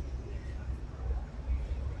lens.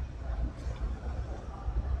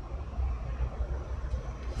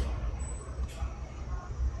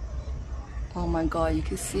 Oh my god, you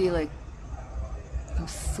can see like I'm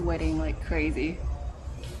sweating like crazy.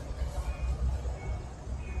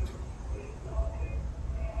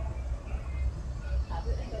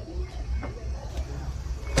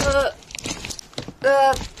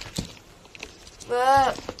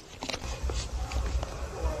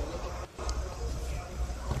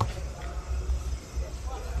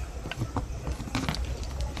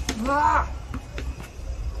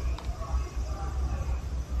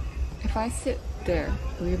 If I sit there,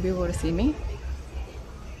 will you be able to see me?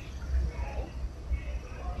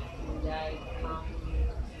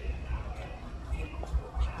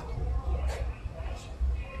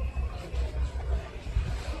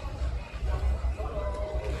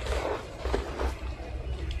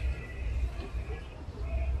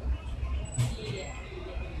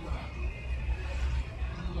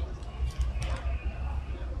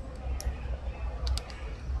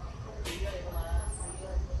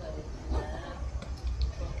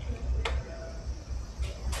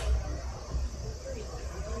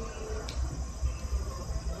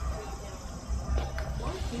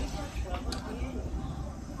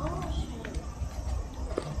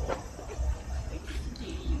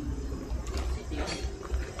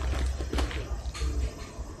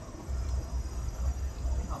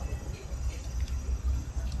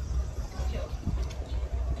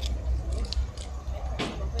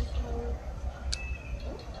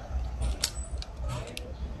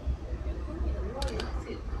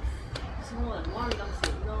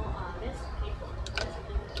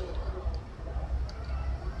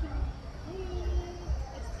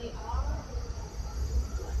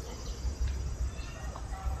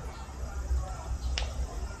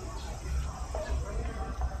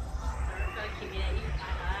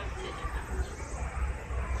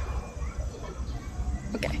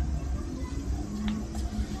 Okay.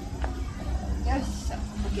 Yes.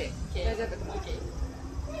 Okay. 大丈夫。Okay.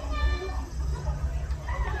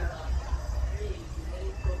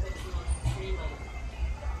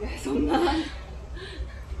 そんな。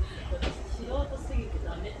素人すぎて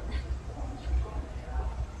ダメ。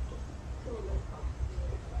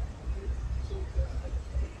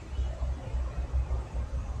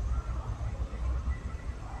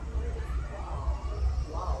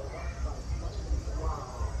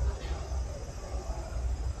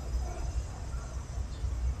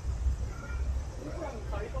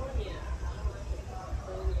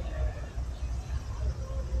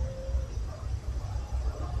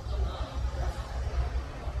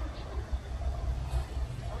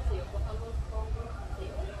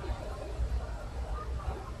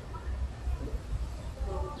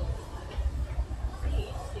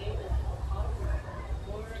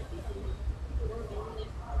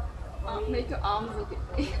Make your arms look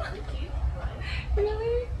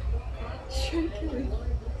really? Shrinkly.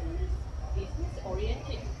 Business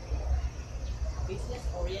oriented. Business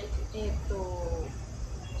oriented.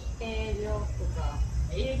 営業とか。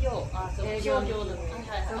営業。あ、そう。商業の。はいはい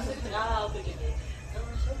はい。あ、オッケーオッケー。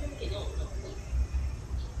商業向けの。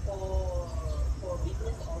for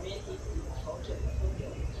business oriented 商業。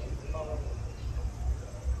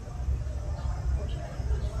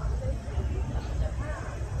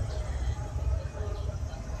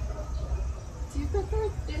Do you prefer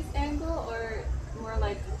this angle or more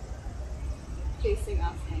like facing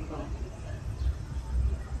us angle?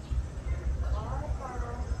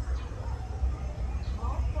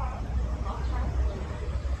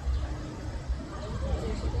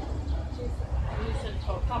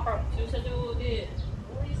 Car park. 駐車場で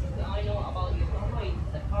only thing I know about Yokohama is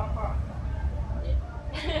the car park.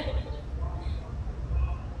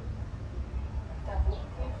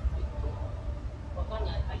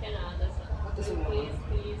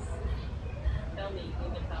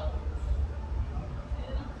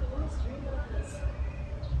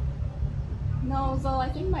 No, so I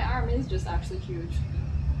think my arm is just actually huge.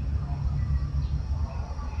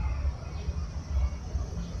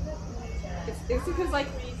 It's because like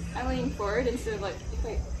I'm leaning forward instead of like if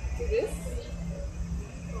I do this.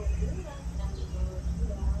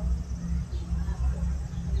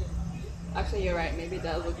 Actually, you're right. Maybe it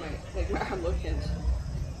does look my arm look hinged. Like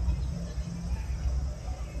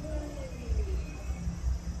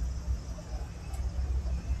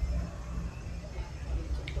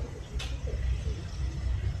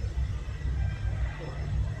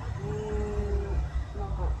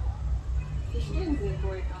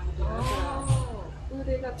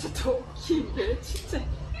ちょっと大きいんでちっちゃい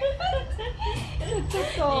ちょっ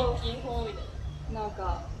となん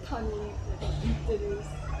か他人似てる。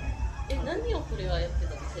何をこれはやって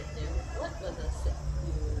たの設定 What was the set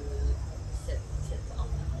you set up?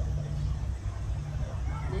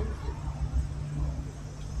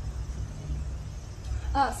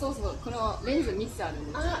 あ、そうそう、このレンズ3つあるん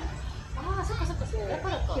です。あ、そっかそっか、だか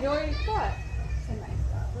らか。広いか狭いか。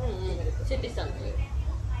設定したんだよ。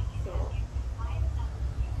そう。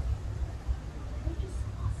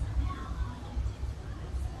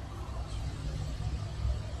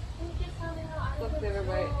Look,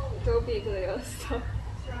 everybody. Don't be good. So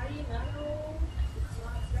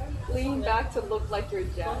lean back to look like you're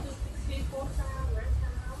Jazz.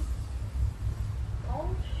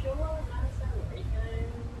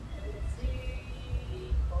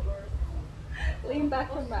 Lean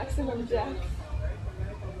back for maximum Jazz.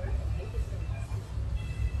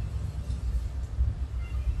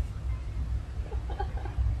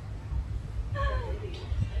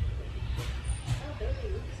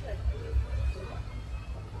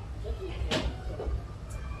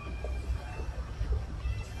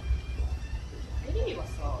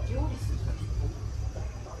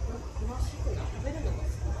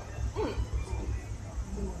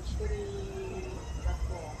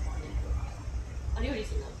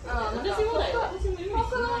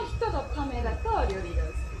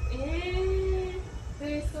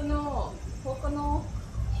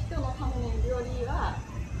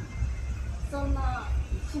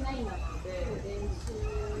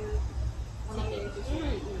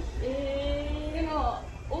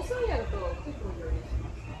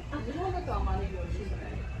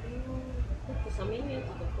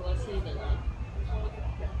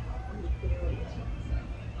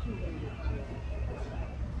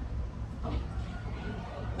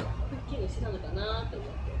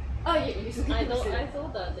 I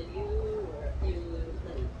thought that you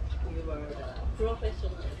were the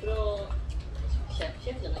professional chef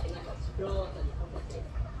じゃなくてなんかプロク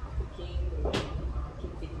ッキング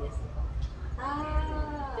的ですとか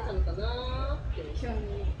出たのかなーって興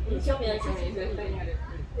味ある絶対にある。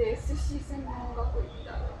で、寿司専門学校行った。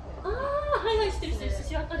はいはい、知ってる寿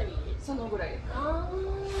司アカデミーそのぐらい。で、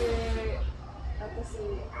私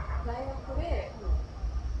大学で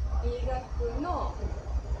医学の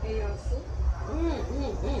栄養士の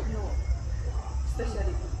スペシャリ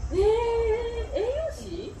ティ。栄養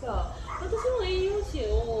士？そう。私も栄養士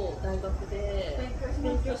を大学で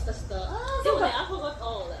勉強した。でもね、I forgot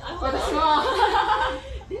all that. 私も。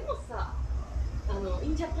でもさ、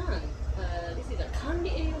in Japan, this is a 管理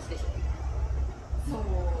栄養士でしょ。そう。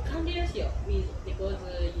管理栄養士よ。because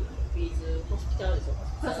with hospital でしょ。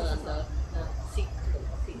hospital and sick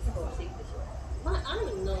でしょ。まあ、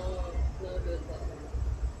I'm no good.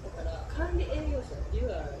 だから管理栄養士、You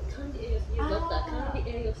are 管理栄養士、You got the 管理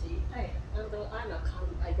栄養士、and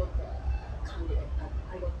I got the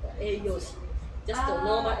栄養士。Just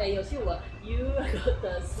normal 栄養士は You got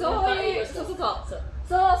the そういう、そう。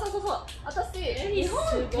私、日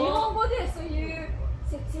本語でそういう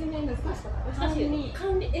説明難しかった。管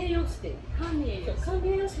理栄養士で。管理栄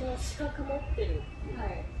養士の資格持ってる。は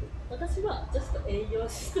い。私は just 栄養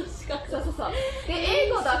士の資格。そう。で、英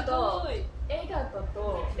語だと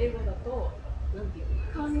なんていうの？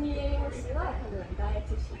管理栄養士は多分ダイエ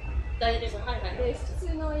ティシャン。はい。で、普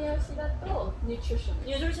通の栄養士だとニュートリション。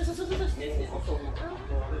そう。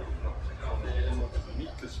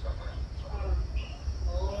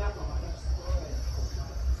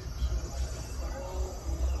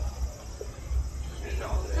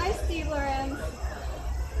Hi, Steve Lorenz.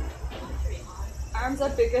 Arms are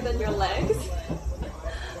bigger than your legs.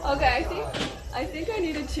 Okay, I think I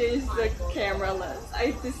need to change the camera lens.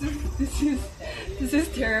 This is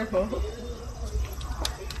terrible.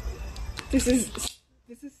 This is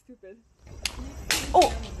stupid.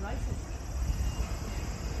 Oh.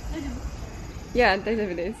 Yeah, 大丈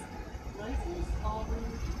夫です。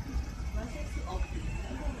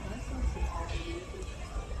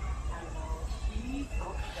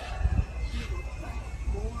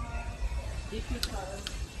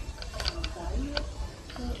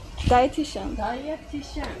Dietitian.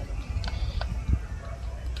 Dietitian.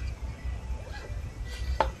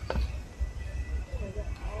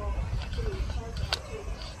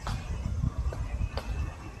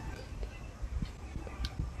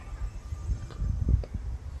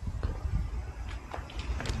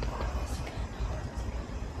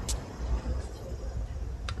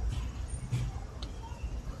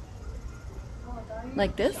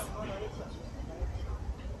 Like this?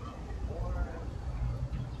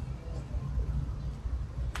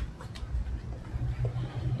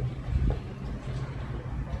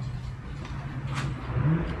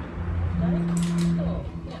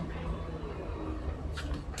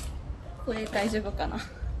これ大丈夫かな？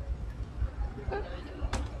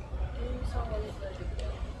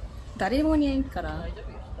誰もいないから。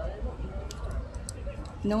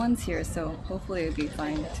No one's here, so hopefully it'll be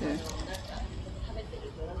fine too.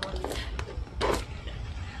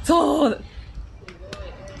 そう。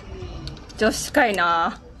女子会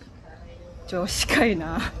な。女子会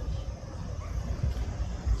な。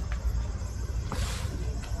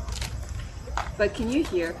But can you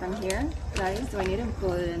hear from here, guys? Do I need to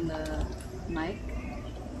put it in the mic?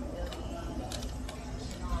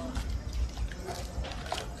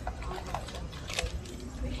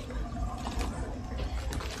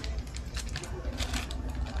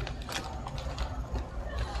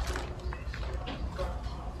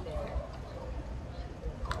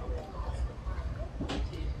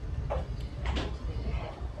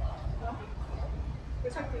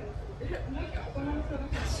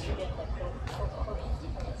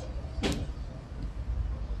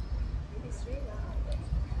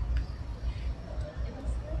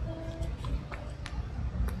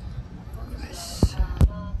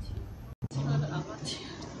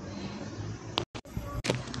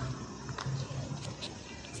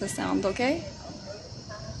 Does the sound okay?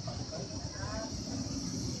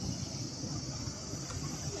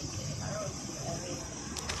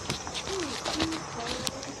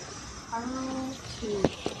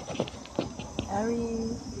 Ari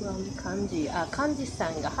from Kanji. あ、漢字さ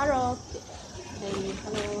んがハローって。ハ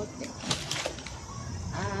ローっ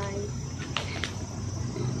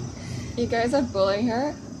て。You guys are bullying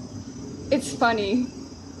her? It's funny.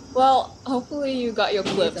 Well, hopefully you got your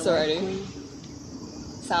clips already.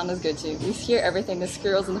 Sound is good too. We hear everything, the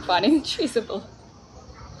squirrels and the finding the traceable.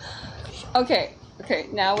 Okay,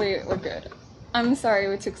 now we're good. I'm sorry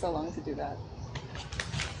it took so long to do that.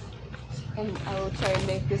 And I will try and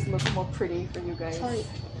make this look more pretty for you guys. Sorry.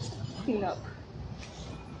 Clean up.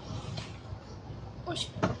 Oh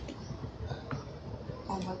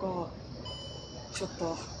my god.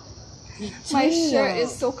 My shirt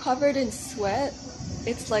is so covered in sweat.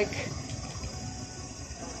 It's like...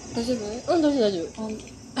 大丈夫？うん、大丈夫。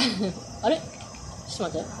あれ？ちょ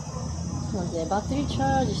っと待って。バッテリーチ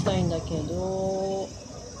ャージしたいんだけど、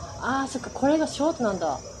あー、そっか、これがショートなん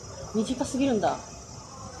だ。短すぎるんだ。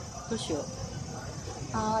どうしよう。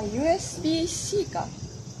USB-C か。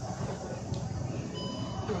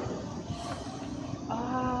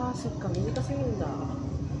あー、そっか、短すぎるんだ。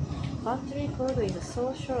バッテリーコード is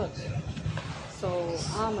so short. So,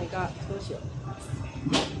 oh my god, どうしよう。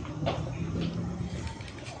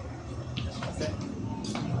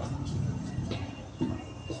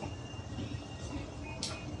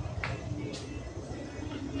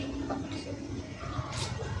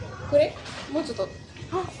これもうちょっと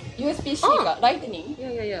USB-C がライトニング。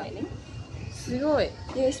いやすごい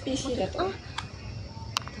USB-C だと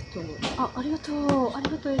ありがとう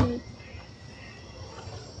エリー。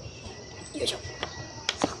よいしょ。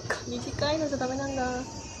そっか、短いのじゃダメなんだ。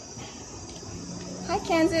 Hi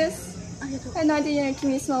Kansas. ありがとう。 I had no idea you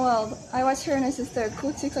Kimi smell well. I watched her and her sister.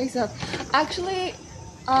 Cool chicks like yourself. Actually,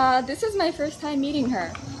 this is my first time meeting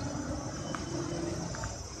her.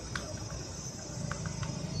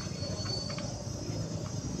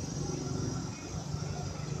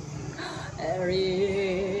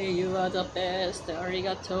 Eri, you are the best. あり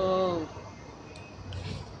がとう。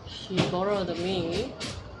She borrowed me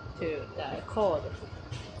to the code.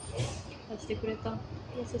 貸してくれた。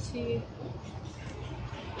優しい。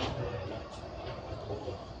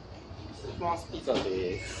ピザ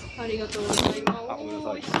です。ありがとうございます。あ、ごめんな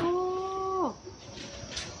さい。美味しそう。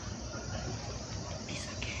ピザ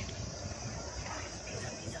系。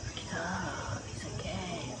ピザが来た。ピザ系。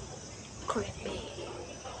Crispy.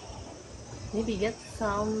 Maybe get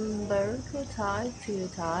some burger type to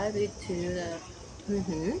type it to the.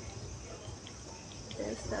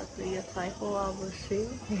 That's that real type of stream.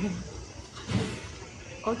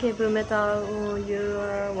 Okay, Blue Metal,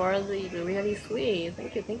 your words is really sweet.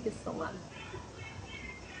 Thank you so much.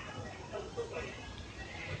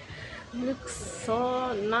 Looks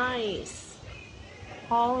so nice.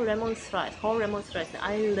 Whole lemon slice. I love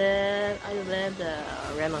the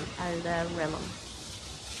lemon. I love lemon.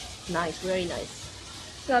 Nice, very nice.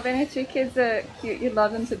 So having 2 kids are cute. You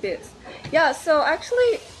love them to bits. Yeah. So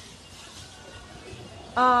actually,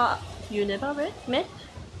 You never met?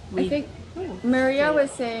 I think Maria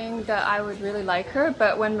was saying that I would really like her,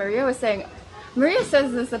 but when Maria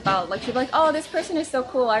says this about, like, she's like, oh, this person is so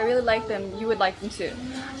cool, I really like them, you would like them too.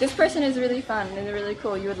 This person is really fun and they're really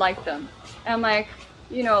cool, you would like them. And I'm like,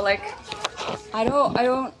 you know, like, I don't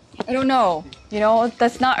know, you know,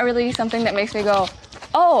 that's not really something that makes me go,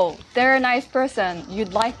 oh, they're a nice person,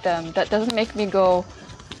 you'd like them. That doesn't make me go,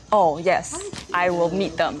 oh, yes, I will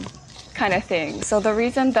meet them, kind of thing. So the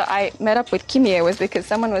reason that I met up with Kimie was because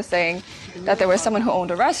someone was saying that there was someone who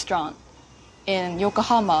owned a restaurant in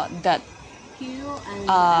Yokohama that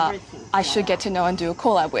I should get to know and do a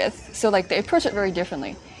collab with. So like they approach it very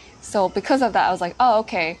differently. So because of that, I was like, oh,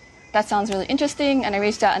 okay, that sounds really interesting. And I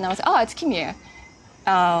reached out and I was like, oh, it's Kimie.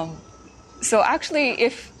 So actually,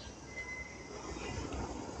 if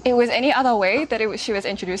it was any other way that she was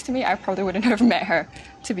introduced to me, I probably wouldn't have met her,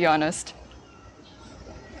 to be honest.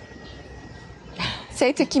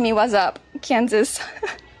 Say to Kimi, what's up, Kansas?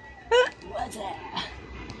 What's that?